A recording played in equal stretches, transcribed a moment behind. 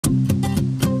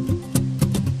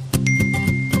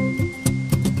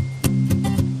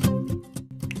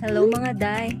Hello mga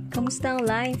day, kamusta ang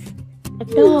life?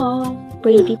 Ito,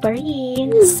 pretty pa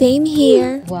rin. Same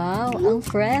here. Wow, ang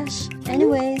fresh.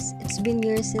 Anyways, it's been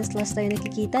years since last tayo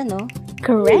nakikita, no?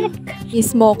 Correct.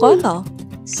 Mismo ko, no?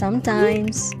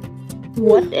 Sometimes.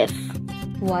 What if?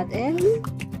 What if?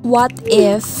 What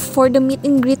if for the meet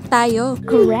and greet tayo?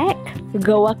 Correct.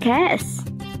 Go Kes.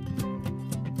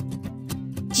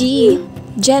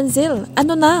 Gen Zyl,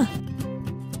 ano na?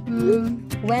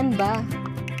 When ba?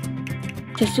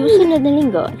 Sa susunod na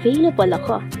linggo, available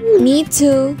ako. Me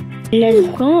too. Let's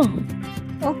go.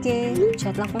 Okay,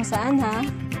 chat lang kung saan ha.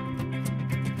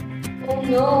 Oh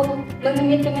no,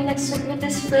 mag-meet kami next week with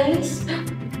this place.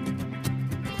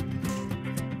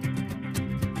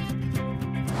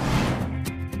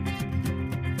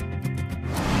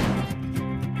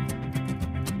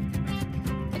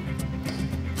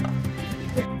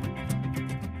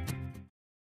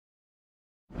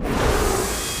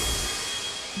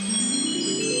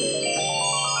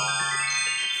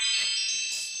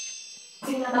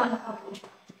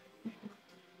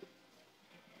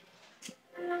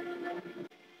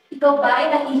 Ikaw ba ay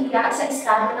nahihiya sa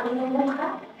estado ng iyong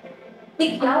mukha?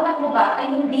 Biglawan mo ba ay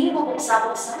hindi mo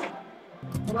buksa-buksa?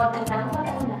 Huwag ka nang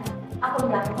mag-alala. Ako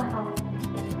lang mahal.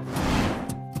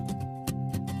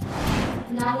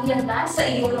 Naiyan na sa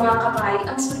iyong mga kamay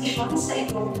ang solusyon sa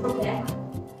iyong problema.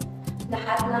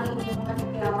 Lahat ng iyong mga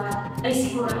biglawan ay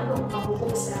sigurado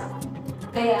mabubuksa.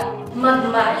 Kaya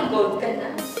mag-marigold ka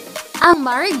na. Ang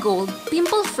Marigold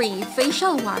Pimple-Free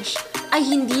Facial Wash ay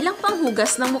hindi lang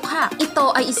panghugas ng mukha.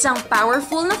 Ito ay isang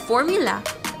powerful na formula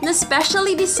na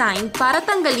specially designed para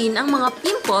tanggalin ang mga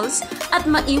pimples at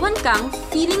maiwan kang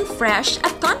feeling fresh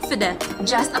at confident.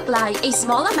 Just apply a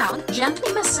small amount,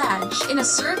 gently massage in a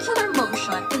circular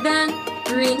motion, then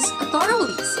rinse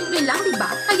thoroughly. Simple lang, diba?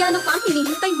 Kaya ano pa ang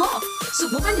hinihintay mo?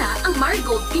 Subukan na ang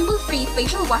Marigold Pimple-Free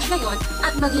Facial Wash ngayon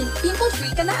at maging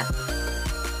pimple-free ka na.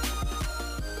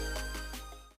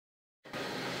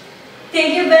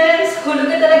 Thank you, Benz.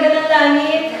 Hulog ka talaga ng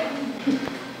langit.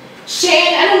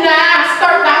 Shayne, ano na?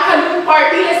 Start na ang Halloween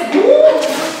party. Let's go!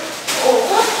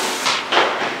 Oh.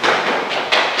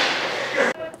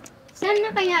 Saan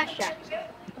na kaya siya?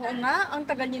 Oo nga, ang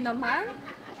tagal niyo naman.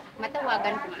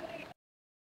 Matawagan ko nga.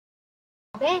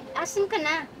 Be, asan ka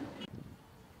na?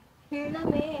 Here na,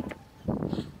 me.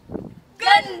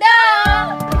 Ganda!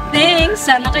 Thanks!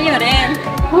 Sana kayo rin.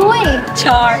 Hoy!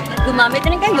 Char! Gumamit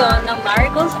na kayo ng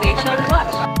Marigold Facial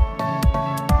Wash.